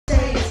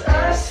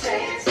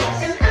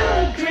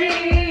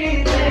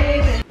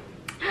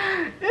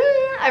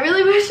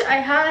wish I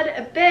had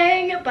a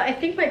bang, but I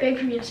think my bang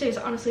from yesterday is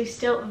honestly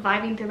still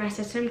vibing through my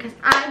system because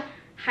I'm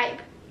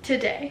hype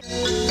today.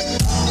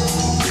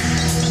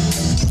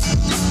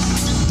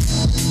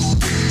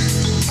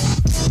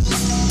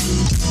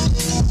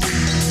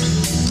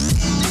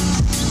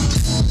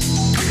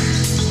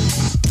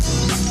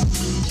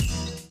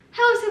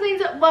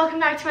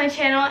 Welcome back to my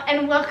channel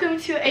and welcome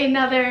to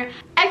another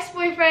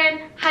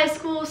ex-boyfriend high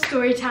school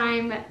story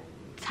time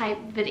type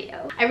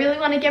video. I really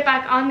want to get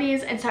back on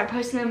these and start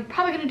posting them.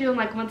 Probably gonna do them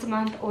like once a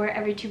month or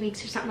every 2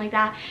 weeks or something like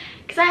that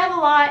because I have a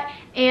lot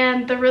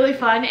and they're really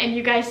fun and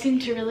you guys seem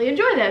to really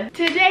enjoy them.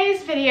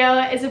 Today's video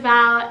is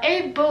about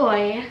a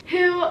boy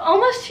who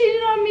almost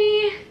cheated on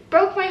me,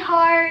 broke my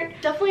heart.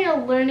 Definitely a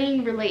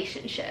learning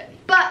relationship.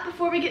 But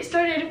before we get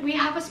started, we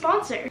have a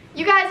sponsor.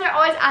 You guys are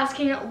always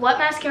asking what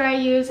mascara I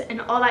use and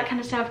all that kind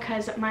of stuff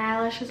because my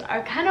eyelashes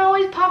are kind of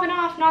always popping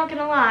off, not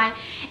gonna lie.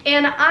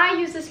 And I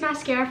use this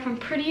mascara from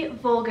Pretty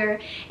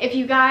Vulgar. If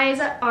you guys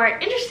are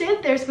interested,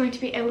 there's going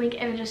to be a link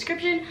in the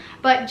description.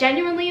 But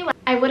genuinely,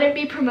 I wouldn't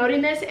be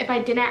promoting this if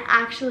I didn't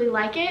actually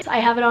like it. So I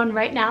have it on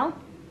right now.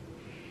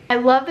 I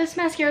love this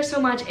mascara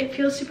so much. It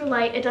feels super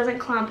light, it doesn't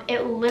clump.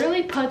 It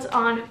literally puts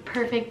on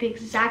perfect the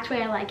exact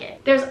way I like it.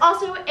 There's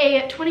also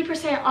a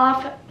 20%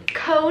 off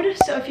code,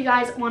 so if you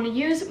guys want to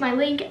use my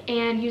link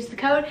and use the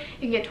code,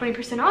 you can get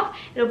 20% off.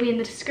 It'll be in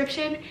the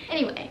description.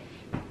 Anyway,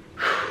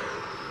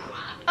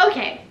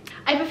 okay.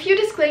 I have a few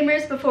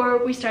disclaimers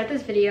before we start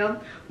this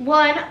video.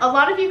 One, a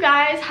lot of you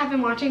guys have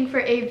been watching for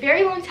a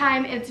very long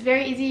time. It's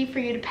very easy for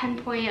you to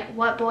pinpoint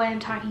what boy I'm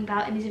talking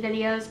about in these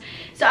videos.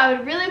 So I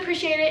would really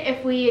appreciate it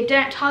if we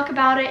didn't talk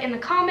about it in the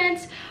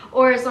comments,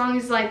 or as long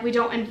as like we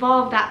don't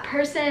involve that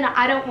person.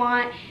 I don't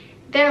want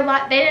they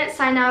didn't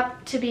sign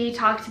up to be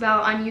talked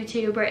about on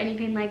YouTube or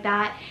anything like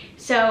that.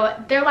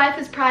 So their life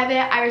is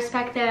private, I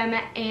respect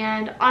them,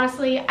 and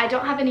honestly, I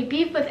don't have any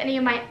beef with any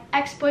of my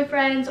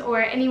ex-boyfriends or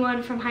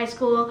anyone from high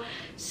school.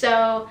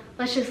 So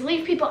let's just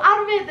leave people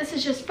out of it. This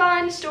is just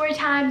fun, story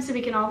time, so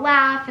we can all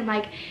laugh and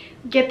like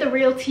get the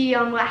real tea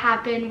on what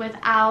happened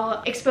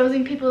without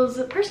exposing people's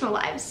personal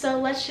lives. So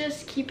let's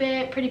just keep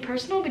it pretty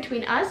personal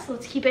between us.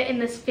 Let's keep it in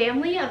this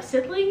family of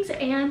siblings,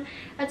 and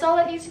that's all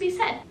that needs to be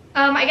said.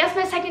 I guess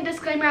my second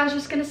disclaimer, I was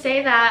just gonna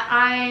say that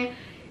I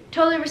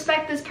totally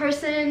respect this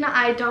person.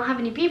 I don't have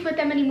any beef with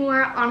them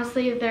anymore.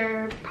 Honestly,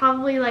 they're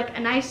probably like a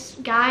nice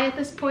guy at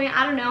this point.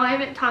 I don't know, I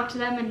haven't talked to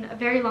them in a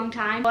very long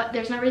time, but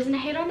there's no reason to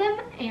hate on them,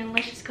 and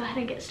let's just go ahead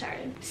and get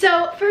started.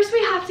 So first we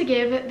have to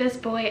give this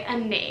boy a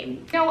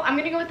name. No, I'm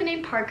gonna go with the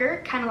name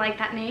Parker, kind of like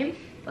that name.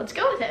 Let's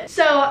go with it.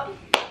 So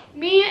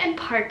me and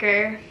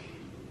Parker,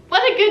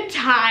 what a good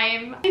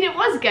time. I mean, it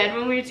was good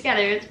when we were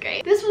together, it was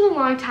great. This was a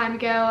long time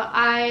ago.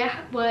 I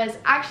was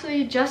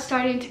actually just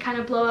starting to kind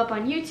of blow up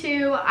on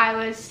YouTube. I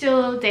was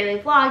still daily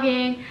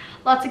vlogging,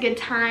 lots of good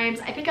times.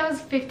 I think I was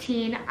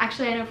 15.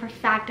 Actually, I know for a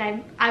fact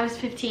I was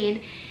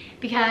 15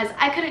 because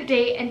I couldn't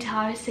date until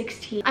I was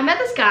 16. I met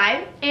this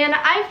guy and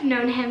I've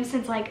known him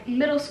since like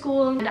middle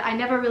school, and I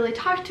never really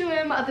talked to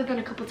him other than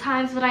a couple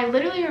times, but I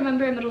literally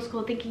remember in middle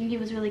school thinking he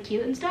was really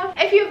cute and stuff.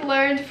 If you've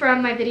learned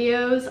from my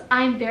videos,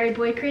 I'm very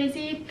boy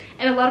crazy,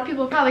 and a lot of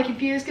people are probably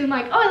confused because I'm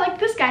like, oh, I liked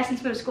this guy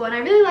since middle school, and I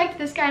really liked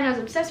this guy and I was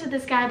obsessed with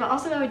this guy, but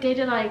also I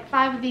dated like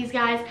 5 of these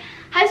guys.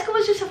 High school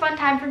was just a fun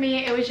time for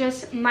me. It was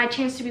just my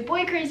chance to be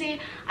boy crazy.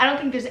 I don't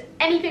think there's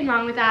anything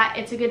wrong with that.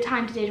 It's a good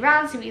time to date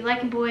around, see what you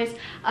like in boys,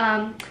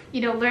 you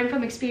know, learn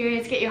from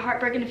experience, get your heart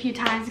broken a few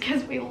times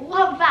because we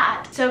love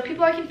that. So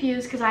people are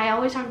confused because I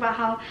always talk about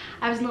how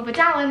I was in love with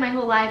Dallin my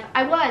whole life.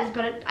 I was,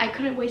 but I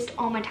couldn't waste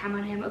all my time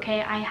on him,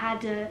 okay? I had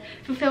to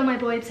fulfill my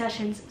boy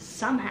obsessions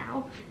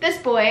somehow. This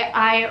boy,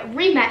 I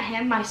re-met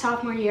him my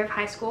sophomore year of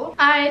high school.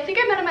 I think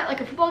I met him at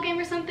like a football game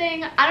or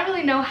something. I don't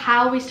really know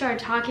how we started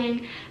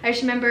talking. I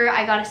just remember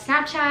I got a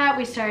Snapchat,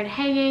 we started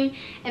hanging,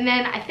 and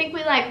then I think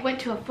we like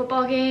went to a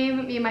football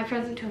game. Me and my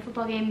friends went to a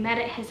football game, met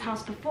at his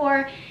house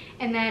before,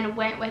 and then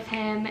went with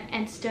him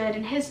and stood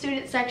in his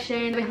student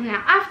section. We hung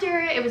out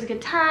after, it was a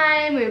good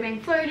time, we were being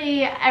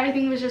flirty,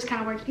 everything was just kind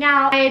of working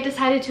out. I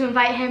decided to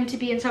invite him to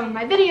be in some of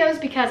my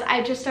videos because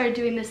I just started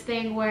doing this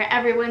thing where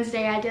every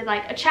Wednesday I did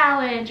like a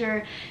challenge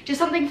or just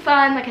something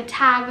fun, like a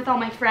tag with all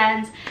my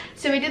friends.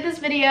 So we did this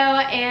video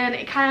and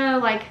it kind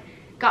of like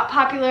got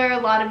popular. A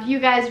lot of you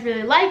guys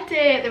really liked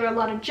it. There were a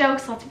lot of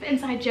jokes, lots of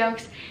inside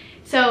jokes.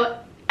 So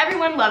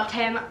everyone loved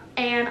him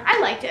and I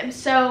liked him,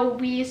 so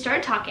we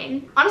started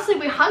talking. Honestly,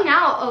 we hung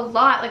out a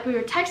lot. Like we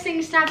were texting,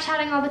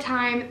 Snapchatting all the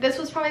time. This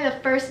was probably the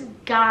first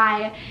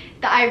guy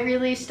that I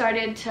really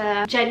started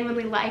to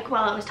genuinely like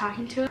while I was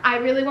talking to him. I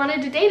really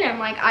wanted to date him.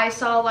 Like I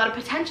saw a lot of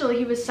potential.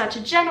 He was such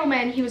a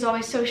gentleman. He was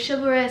always so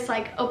chivalrous,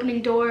 like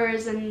opening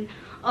doors and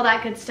all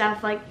that good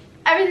stuff. Like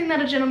everything that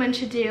a gentleman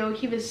should do.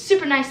 He was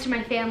super nice to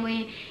my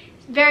family,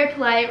 very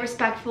polite,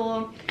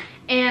 respectful.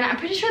 And I'm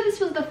pretty sure this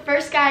was the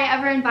first guy I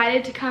ever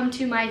invited to come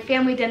to my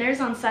family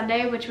dinners on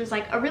Sunday, which was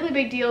like a really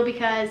big deal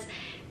because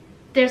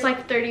there's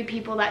like 30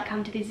 people that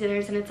come to these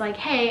dinners, and it's like,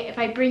 hey, if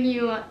I bring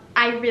you,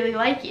 I really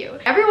like you.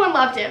 Everyone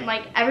loved him.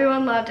 Like,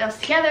 everyone loved us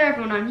together.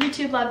 Everyone on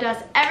YouTube loved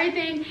us.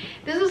 Everything.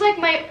 This was like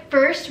my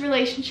first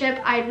relationship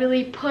I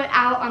really put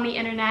out on the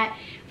internet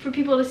for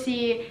people to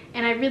see,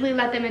 and I really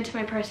let them into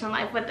my personal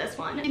life with this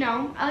one. You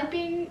know, I like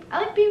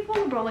being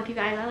vulnerable with you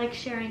guys. I like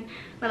sharing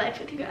my life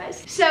with you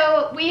guys.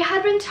 So we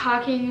had been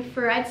talking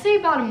for, I'd say,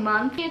 about a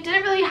month. We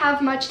didn't really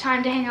have much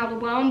time to hang out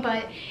alone,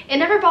 but it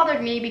never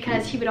bothered me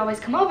because he would always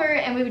come over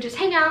and we would just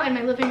hang out in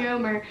my living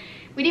room, or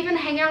we'd even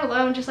hang out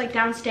alone just like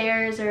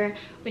downstairs, or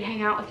we'd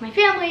hang out with my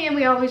family, and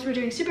we always were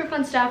doing super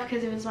fun stuff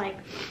because it was like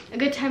a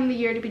good time of the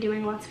year to be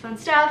doing lots of fun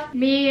stuff.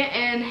 Me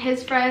and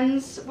his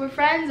friends were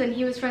friends, and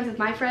he was friends with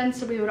my friends,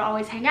 so we would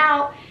always hang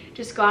out,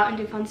 just go out and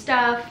do fun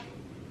stuff.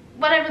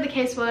 Whatever the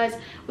case was,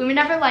 we were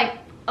never like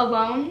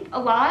alone a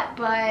lot,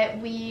 but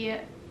we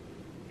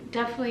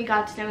definitely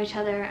got to know each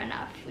other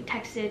enough. We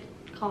texted,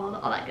 called,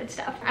 all that good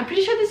stuff. I'm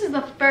pretty sure this is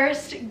the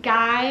first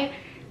guy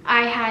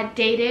I had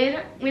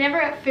dated. We never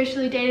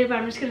officially dated, but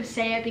I'm just gonna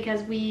say it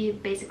because we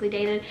basically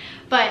dated.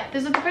 But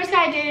this was the first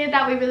guy I dated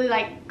that we really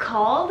like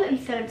called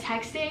instead of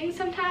texting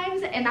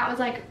sometimes, and that was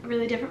like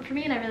really different for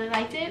me, and I really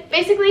liked it.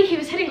 Basically, he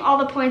was hitting all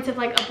the points of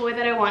like a boy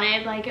that I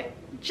wanted, like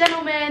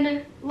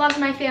gentleman, loves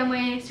my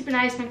family, super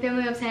nice, my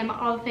family loves him,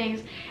 all the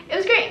things. It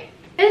was great.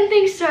 Then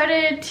things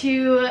started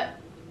to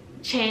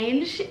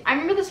change. I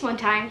remember this one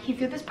time he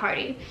threw this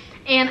party,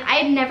 and I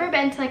had never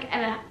been to like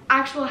an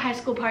actual high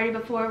school party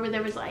before where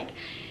there was like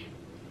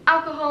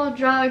alcohol,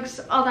 drugs,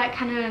 all that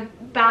kind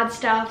of bad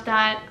stuff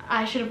that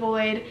I should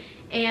avoid,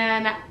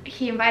 and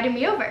he invited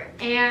me over,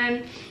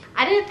 and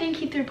I didn't think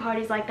he threw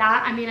parties like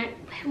that. I mean,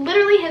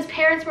 literally his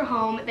parents were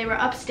home, they were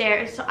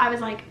upstairs, so I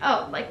was like,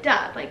 oh, like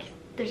duh, like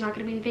there's not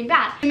gonna be anything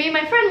bad. Me and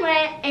my friend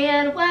went,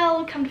 and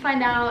well, come to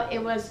find out,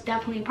 it was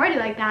definitely a party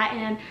like that,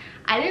 and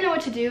I didn't know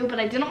what to do, but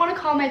I didn't want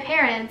to call my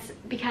parents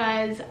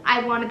because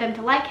I wanted them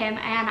to like him,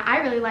 and I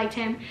really liked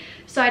him.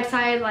 So I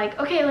decided like,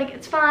 okay, like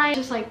it's fine,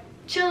 just like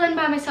chilling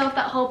by myself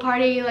that whole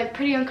party, like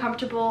pretty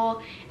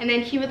uncomfortable. And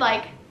then he would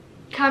like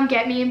come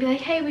get me and be like,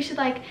 hey, we should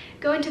like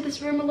go into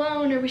this room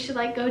alone, or we should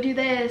like go do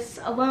this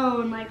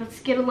alone, like let's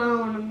get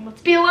alone and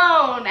let's be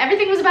alone.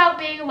 Everything was about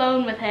being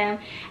alone with him,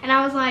 and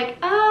I was like,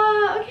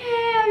 oh, okay,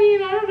 I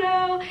mean, I don't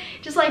know,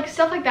 just like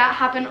stuff like that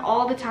happened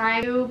all the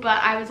time.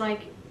 But I was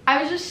like,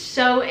 I was just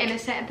so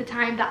innocent at the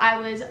time that I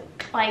was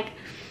like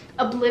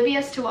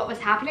oblivious to what was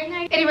happening.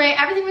 Anyway,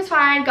 everything was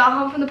fine, got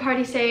home from the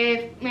party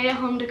safe, made it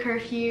home to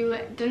curfew,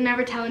 didn't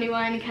ever tell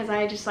anyone because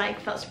I just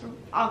like felt super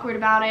awkward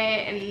about it,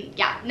 and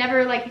yeah,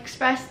 never like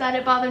expressed that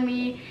it bothered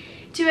me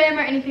to him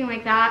or anything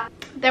like that.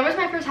 That was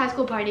my first high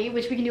school party,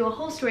 which we can do a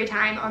whole story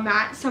time on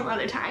that some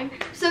other time.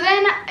 So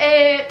then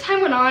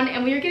time went on,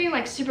 and we were getting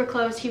like super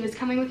close. He was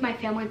coming with my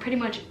family pretty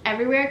much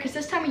everywhere because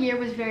this time of year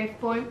was very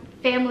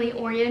family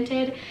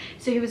oriented,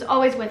 so he was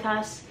always with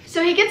us.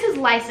 So he gets his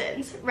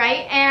license,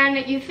 right?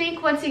 And you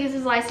think once he gets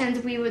his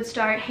license, we would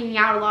start hanging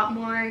out a lot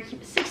more. He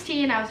was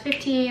 16, I was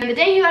 15. And the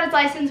day he got his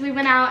license, we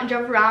went out and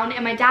drove around,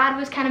 and my dad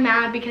was kind of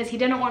mad because he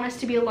didn't want us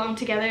to be alone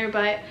together,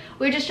 but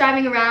we were just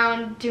driving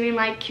around doing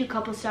like cute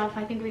couple stuff.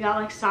 I think we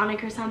got like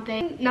Sonic or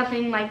something.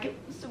 Nothing like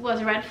was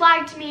a red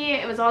flag to me.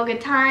 It was all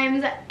good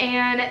times.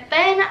 And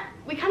then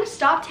we kind of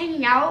stopped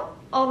hanging out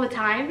all the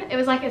time. It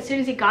was like as soon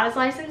as he got his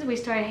license, we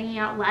started hanging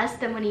out less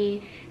than when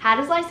he had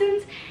his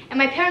license. And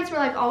my parents were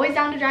like always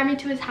down to drive me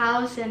to his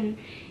house, and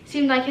it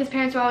seemed like his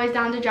parents were always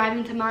down to drive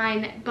him to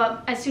mine.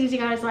 But as soon as he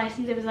got his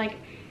license, it was like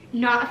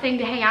not a thing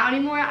to hang out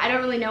anymore. I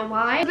don't really know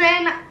why.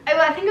 Then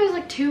I think it was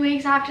like 2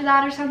 weeks after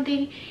that or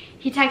something,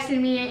 he texted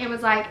me and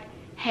was like,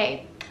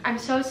 hey, I'm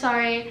so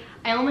sorry,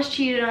 I almost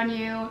cheated on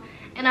you.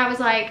 And I was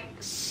like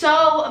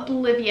so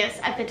oblivious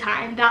at the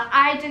time that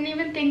I didn't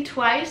even think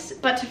twice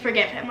but to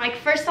forgive him. Like,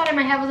 first thought in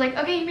my head was like,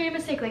 okay, he made a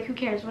mistake, like who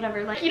cares,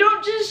 whatever. Like, you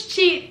don't just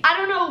cheat. I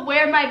don't know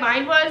where my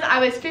mind was. I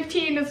was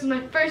 15, this was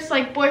my first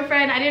like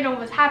boyfriend. I didn't know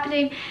what was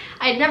happening.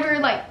 I had never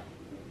like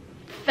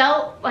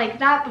felt like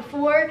that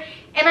before,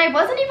 and I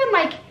wasn't even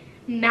like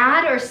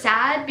mad or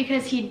sad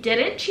because he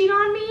didn't cheat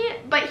on me,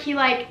 but he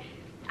like,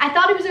 I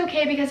thought it was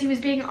okay because he was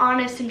being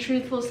honest and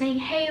truthful, saying,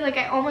 hey, like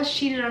I almost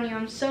cheated on you,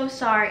 I'm so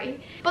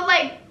sorry. But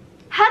like,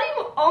 how do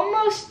you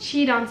almost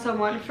cheat on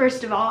someone,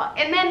 first of all?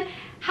 And then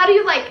how do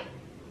you like,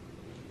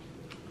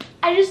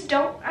 I just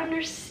don't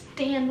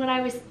understand what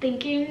I was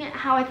thinking,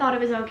 how I thought it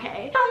was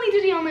okay. Not only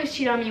did he almost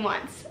cheat on me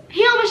once,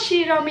 he almost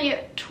cheated on me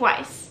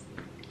twice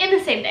in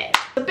the same day.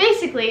 But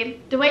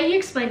basically, the way he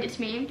explained it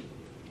to me,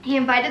 he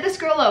invited this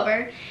girl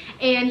over,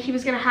 and he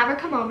was gonna have her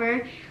come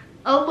over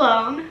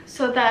alone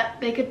so that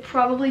they could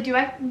probably do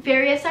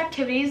various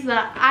activities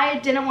that I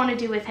didn't want to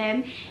do with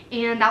him.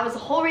 And that was the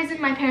whole reason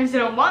my parents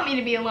didn't want me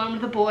to be alone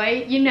with a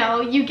boy. You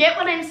know, you get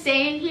what I'm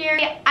saying here.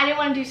 I didn't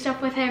want to do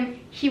stuff with him.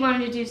 He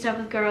wanted to do stuff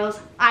with girls.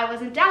 I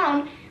wasn't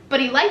down,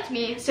 but he liked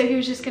me, so he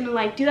was just gonna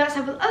like do that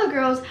stuff with other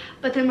girls,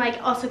 but then like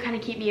also kind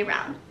of keep me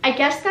around. I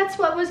guess that's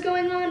what was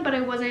going on, but I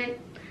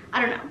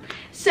don't know.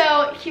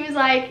 So he was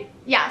like,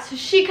 yeah, so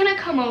she couldn't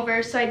come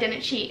over so I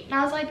didn't cheat. And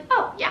I was like,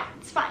 oh yeah,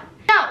 it's fine.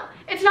 No,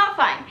 It's not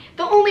fine.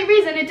 The only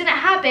reason it didn't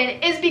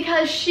happen is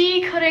because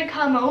she couldn't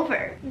come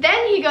over.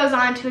 Then he goes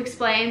on to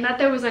explain that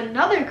there was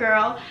another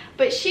girl,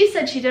 but she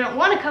said she didn't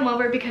want to come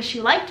over because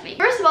she liked me.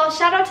 First of all,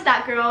 shout out to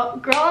that girl.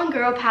 Girl on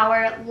girl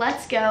power.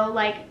 Let's go.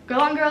 Like,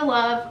 girl on girl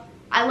love.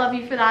 I love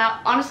you for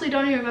that. Honestly,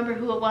 don't even remember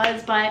who it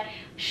was, but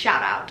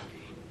shout out.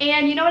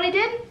 And you know what I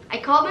did? I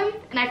called him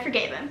and I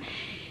forgave him.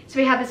 So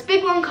we had this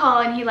big long call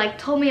and he like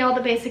told me all the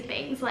basic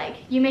things, like,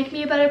 you make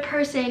me a better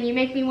person, you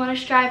make me want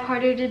to strive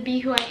harder to be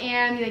who I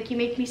am, like, you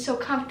make me so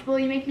comfortable,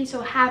 you make me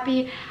so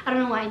happy, I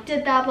don't know why I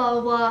did that, blah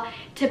blah blah.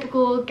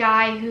 Typical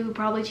guy who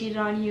probably cheated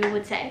on you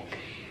would say.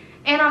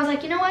 And I was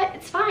like, you know what,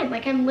 it's fine,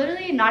 like, I'm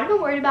literally not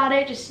even worried about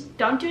it, just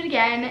don't do it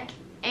again.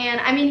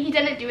 And I mean, he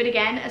didn't do it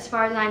again as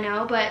far as I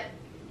know, but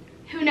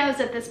who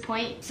knows at this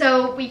point.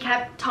 So we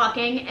kept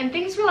talking and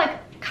things were like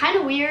kind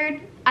of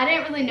weird. I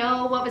didn't really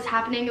know what was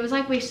happening. It was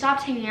like we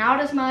stopped hanging out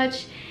as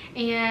much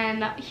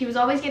and he was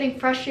always getting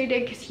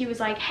frustrated because he was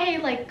like, hey,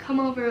 like, come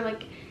over,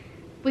 like,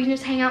 we can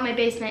just hang out in my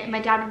basement. And my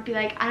dad would be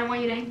like, I don't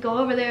want you to go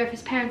over there if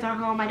his parents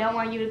aren't home. I don't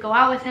want you to go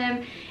out with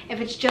him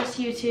if it's just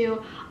you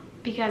two,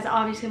 because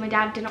obviously my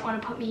dad didn't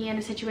want to put me in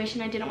a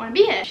situation I didn't want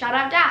to be in. Shout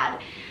out Dad.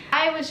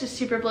 I was just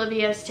super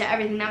oblivious to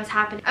everything that was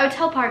happening. I would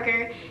tell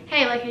Parker,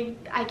 hey, like,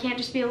 I can't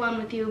just be alone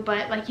with you,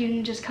 but like, you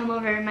can just come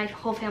over and my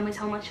whole family's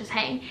home, let's just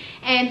hang.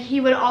 And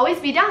he would always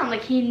be down.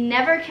 Like, he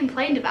never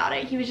complained about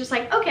it. He was just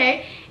like,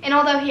 okay. And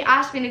although he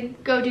asked me to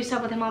go do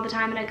stuff with him all the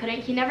time and I couldn't,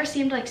 he never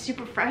seemed like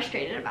super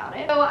frustrated about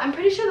it. So I'm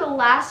pretty sure the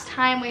last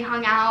time we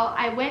hung out,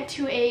 I went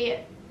to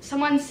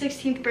someone's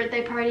 16th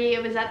birthday party.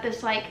 It was at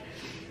this like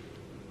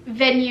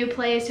venue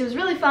place. It was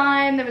really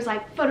fun. There was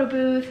like photo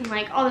booth and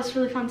like all this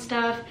really fun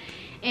stuff.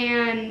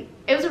 And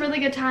it was a really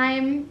good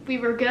time. We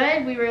were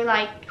good. We were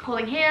like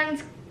holding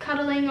hands,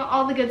 cuddling,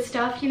 all the good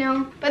stuff, you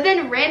know. But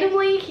then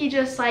randomly he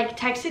just like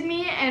texted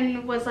me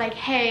and was like,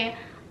 hey,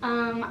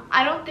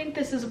 I don't think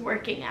this is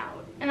working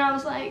out. And I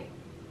was like,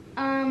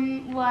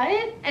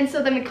 what? And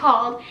so then we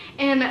called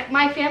and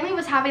my family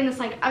was having this,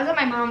 like, I was at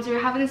my mom's, we were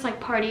having this like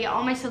party,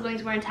 all my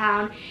siblings were in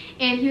town,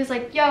 and he was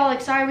like, yo,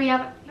 like, sorry we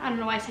haven't, I don't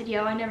know why I said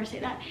yo, I never say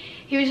that.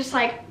 He was just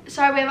like,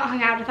 sorry we haven't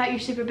hung out, I thought you're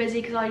super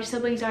busy because all your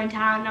siblings are in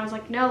town. And I was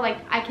like, no, like,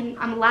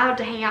 I'm allowed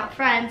to hang out with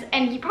friends.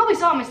 And you probably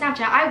saw on my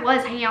Snapchat, I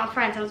was hanging out with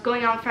friends, I was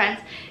going out with friends,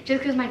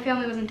 just because my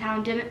family was in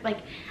town, didn't, like,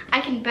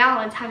 I can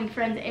balance having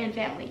friends and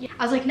family.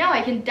 I was like, no,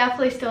 I can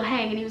definitely still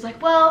hang. And he was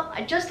like, well,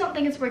 I just don't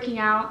think it's working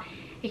out.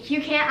 If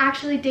you can't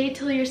actually date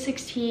till you're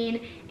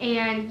 16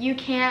 and you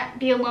can't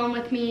be alone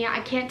with me, I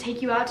can't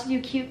take you out to do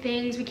cute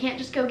things, we can't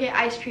just go get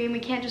ice cream, we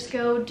can't just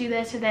go do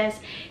this or this.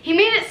 He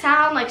made it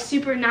sound like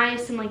super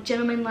nice and like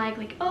gentleman-like,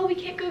 like, oh, we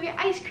can't go get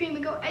ice cream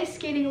and go ice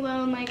skating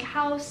alone, like,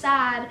 how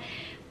sad.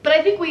 But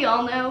I think we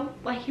all know,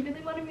 like, he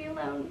really wanted me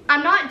alone.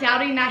 I'm not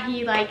doubting that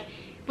he like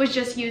was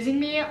just using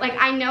me. Like,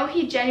 I know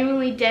he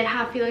genuinely did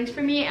have feelings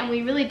for me and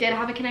we really did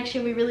have a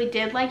connection, we really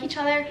did like each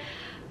other.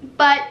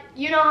 But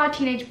you know how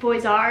teenage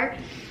boys are.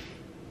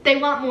 They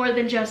want more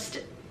than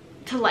just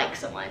to like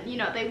someone, you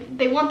know,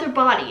 they want their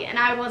body, and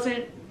I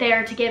wasn't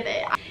there to give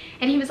it.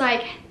 And he was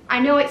like, I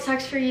know it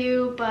sucks for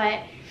you,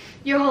 but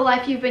your whole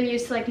life you've been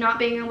used to like not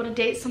being able to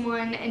date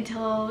someone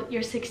until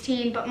you're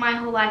 16, but my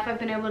whole life I've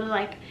been able to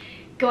like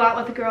go out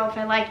with a girl if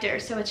I liked her,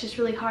 so it's just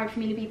really hard for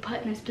me to be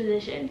put in this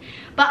position.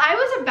 But I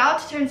was about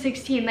to turn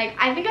 16, like,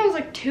 I think I was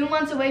like 2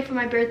 months away from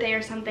my birthday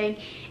or something,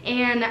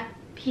 and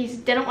he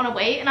didn't want to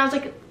wait. And I was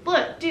like,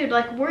 look, dude,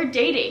 like, we're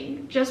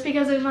dating. Just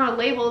because there's not a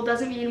label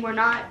doesn't mean we're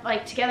not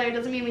like together,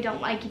 doesn't mean we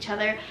don't like each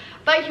other.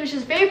 But he was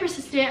just very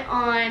persistent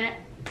on,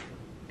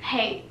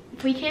 hey,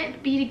 if we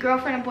can't be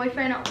girlfriend and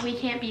boyfriend, we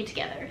can't be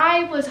together.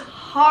 I was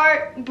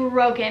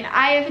heartbroken.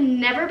 I have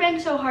never been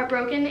so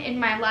heartbroken in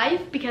my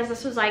life, because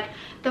this was like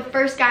the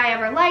first guy I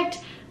ever liked,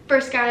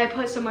 first guy I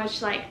put so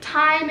much like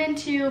time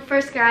into,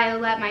 first guy I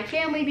let my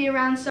family be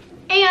around. So,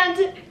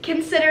 and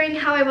considering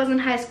how I was in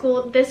high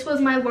school, this was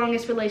my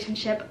longest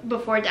relationship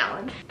before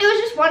Dallin. It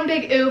was just one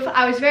big oof.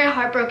 I was very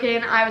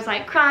heartbroken. I was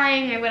like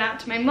crying. I went out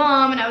to my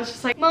mom and I was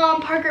just like,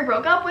 Mom, Parker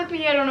broke up with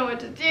me. I don't know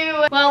what to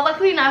do. Well,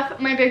 luckily enough,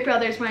 my big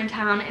brothers were in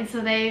town, and so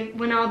they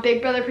went all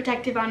big brother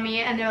protective on me,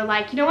 and they were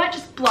like, you know what,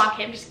 just block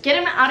him. Just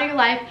get him out of your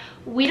life.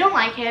 We don't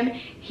like him.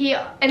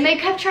 And they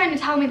kept trying to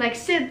tell me, like,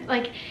 Sid,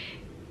 like,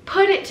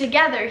 put it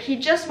together. He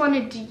just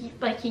wanted to,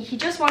 like, he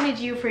just wanted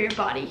you for your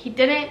body.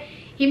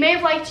 He may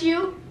have liked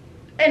you,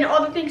 and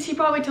all the things he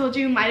probably told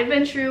you might have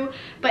been true,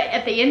 but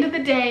at the end of the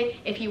day,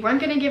 if you weren't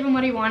gonna give him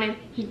what he wanted,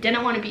 he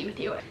didn't want to be with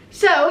you.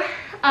 So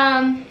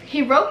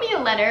he wrote me a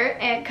letter,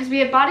 because we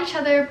had bought each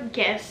other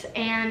gifts,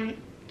 and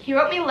he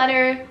wrote me a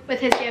letter with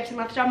his gifts and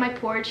left it on my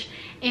porch.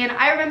 And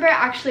I remember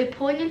actually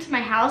pulling into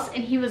my house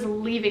and he was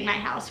leaving my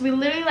house. We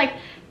literally like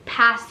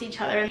passed each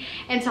other,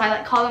 and so I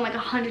like called him like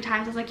 100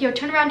 times. I was like, yo,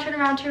 turn around, turn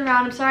around, turn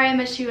around, I'm sorry I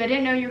missed you, I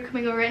didn't know you were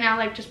coming over right now,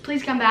 like, just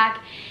please come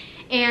back.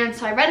 And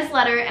so I read his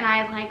letter and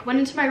I like went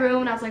into my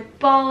room and I was like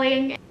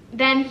bawling.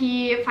 Then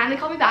he finally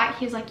called me back.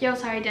 He was like, yo,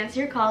 sorry, I didn't see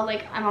your call,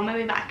 like, I'm on my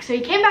way back. So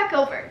he came back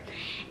over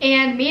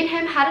And me and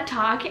him had a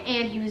talk,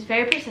 and he was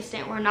very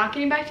persistent. We're not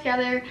getting back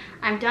together.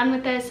 I'm done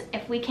with this.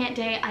 If we can't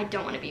date, I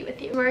don't want to be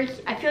with you.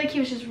 I feel like he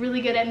was just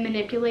really good at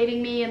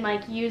manipulating me and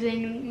like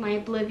using my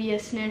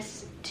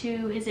obliviousness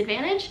to his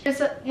advantage.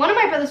 Because one of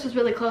my brothers was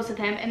really close with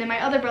him, and then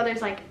my other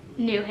brothers like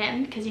knew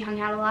him because he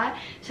hung out a lot.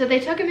 So they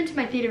took him into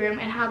my theater room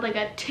and had like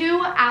a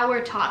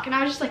 2-hour talk, and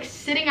I was just like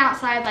sitting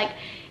outside like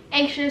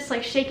anxious,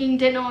 like shaking,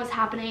 didn't know what was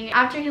happening.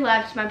 After he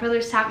left, my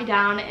brothers sat me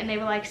down and they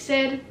were like,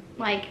 Syd,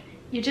 like,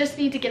 you just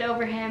need to get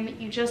over him.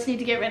 You just need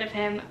to get rid of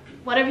him.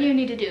 Whatever you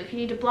need to do. If you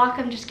need to block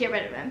him, just get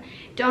rid of him.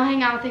 Don't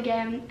hang out with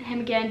him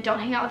again. Don't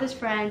hang out with his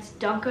friends.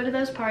 Don't go to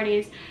those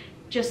parties.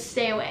 Just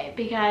stay away,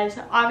 because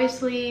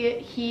obviously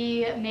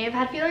he may have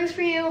had feelings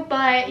for you,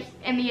 but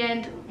in the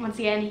end, once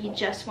again, he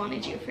just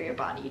wanted you for your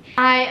body.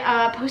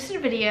 I posted a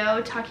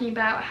video talking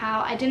about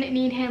how I didn't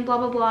need him, blah,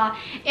 blah, blah.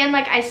 And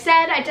like I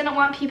said, I didn't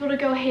want people to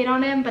go hate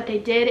on him, but they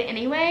did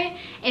anyway.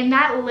 And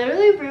that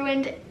literally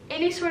ruined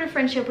any sort of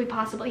friendship we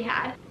possibly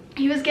had.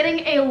 He was getting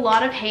a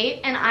lot of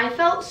hate, and I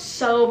felt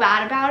so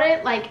bad about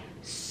it, like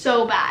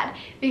so bad,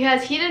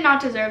 because he did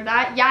not deserve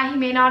that. Yeah, he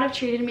may not have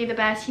treated me the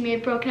best. He may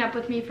have broken up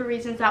with me for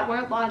reasons that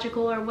weren't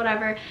logical or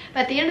whatever, but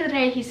at the end of the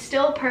day, he's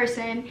still a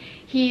person.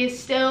 He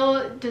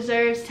still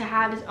deserves to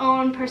have his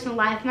own personal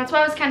life, and that's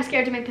why I was kind of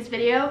scared to make this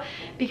video,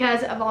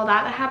 because of all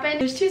that happened.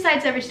 There's two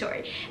sides to every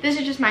story. This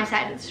is just my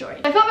side of the story.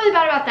 I felt really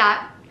bad about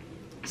that.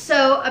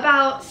 So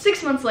about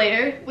 6 months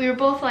later, we were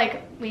both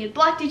like, we had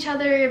blocked each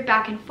other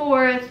back and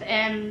forth,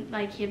 and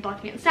like he had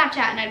blocked me on Snapchat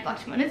and I had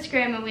blocked him on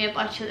Instagram, and we had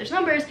blocked each other's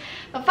numbers.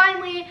 But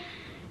finally,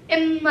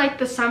 in like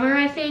the summer,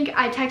 I think,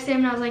 I texted him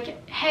and I was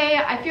like, hey,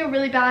 I feel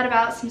really bad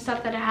about some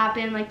stuff that had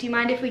happened. Like, do you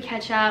mind if we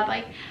catch up?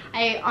 Like,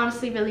 I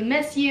honestly really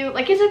miss you.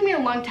 Like, it took me a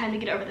long time to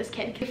get over this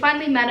kid. We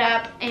finally met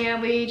up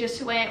and we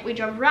just went, we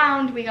drove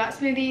around, we got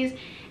smoothies,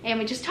 and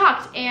we just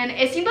talked, and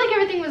it seemed like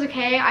everything was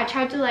okay. I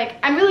tried to like,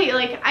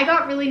 I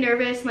got really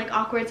nervous and like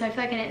awkward, so I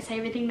feel like I didn't say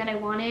everything that I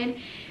wanted.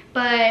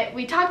 But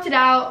we talked it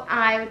out.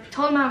 I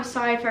told him I was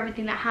sorry for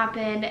everything that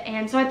happened,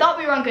 and so I thought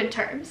we were on good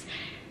terms.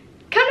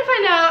 Come to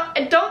find out,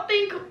 I don't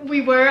think we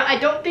were. I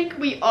don't think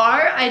we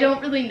are. I don't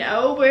really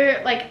know.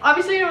 We're like,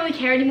 obviously I don't really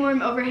care anymore.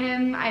 I'm over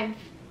him. I've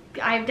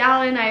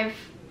Dallin,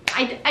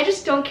 I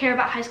just don't care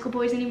about high school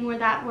boys anymore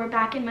that were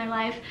back in my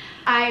life.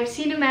 I've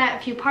seen him at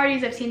a few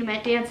parties, I've seen him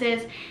at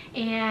dances,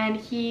 and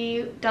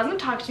he doesn't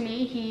talk to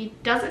me, he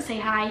doesn't say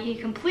hi, he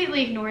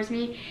completely ignores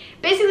me.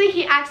 Basically,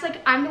 he acts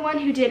like I'm the one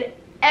who did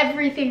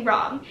everything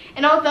wrong.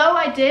 And although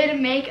I did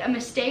make a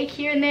mistake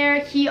here and there,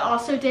 he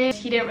also did.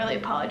 He didn't really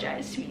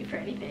apologize to me for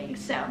anything,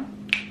 so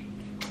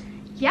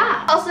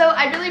yeah. Also,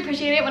 I really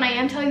appreciate it when I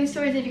am telling these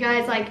stories if you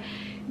guys like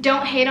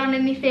don't hate on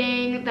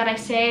anything that I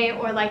say,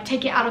 or like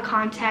take it out of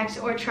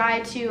context, or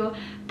try to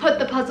put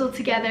the puzzle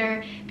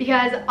together,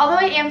 because although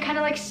I am kind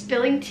of like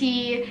spilling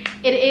tea,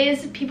 it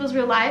is people's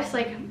real lives.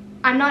 Like,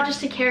 I'm not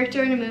just a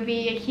character in a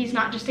movie, he's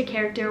not just a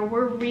character.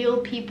 We're real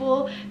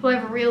people who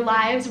have real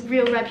lives,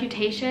 real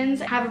reputations,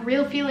 have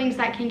real feelings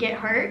that can get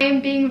hurt.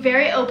 I'm being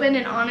very open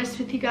and honest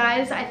with you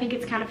guys. I think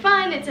it's kind of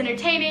fun, it's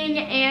entertaining,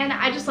 and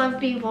I just love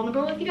being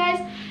vulnerable with you guys.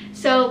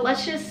 So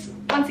let's just,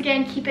 once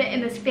again, keep it in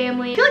this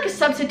family. I feel like a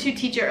substitute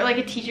teacher, or like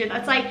a teacher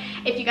that's like,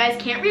 if you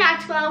guys can't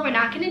react well, we're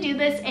not gonna do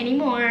this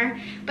anymore.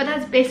 But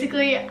that's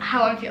basically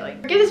how I'm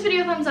feeling. Give this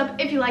video a thumbs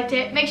up if you liked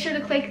it. Make sure to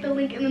click the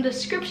link in the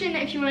description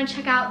if you want to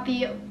check out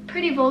the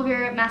Pretty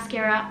Vulgar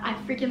mascara. I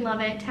freaking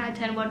love it. 10 out of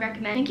 10 would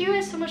recommend. Thank you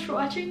guys so much for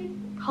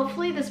watching.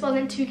 Hopefully this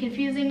wasn't too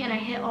confusing and I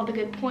hit all the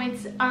good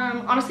points.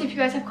 Honestly, if you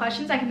guys have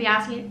questions, I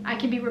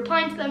can be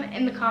replying to them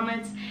in the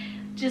comments.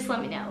 Just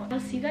let me know. I'll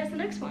see you guys in the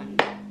next one.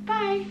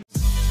 Bye.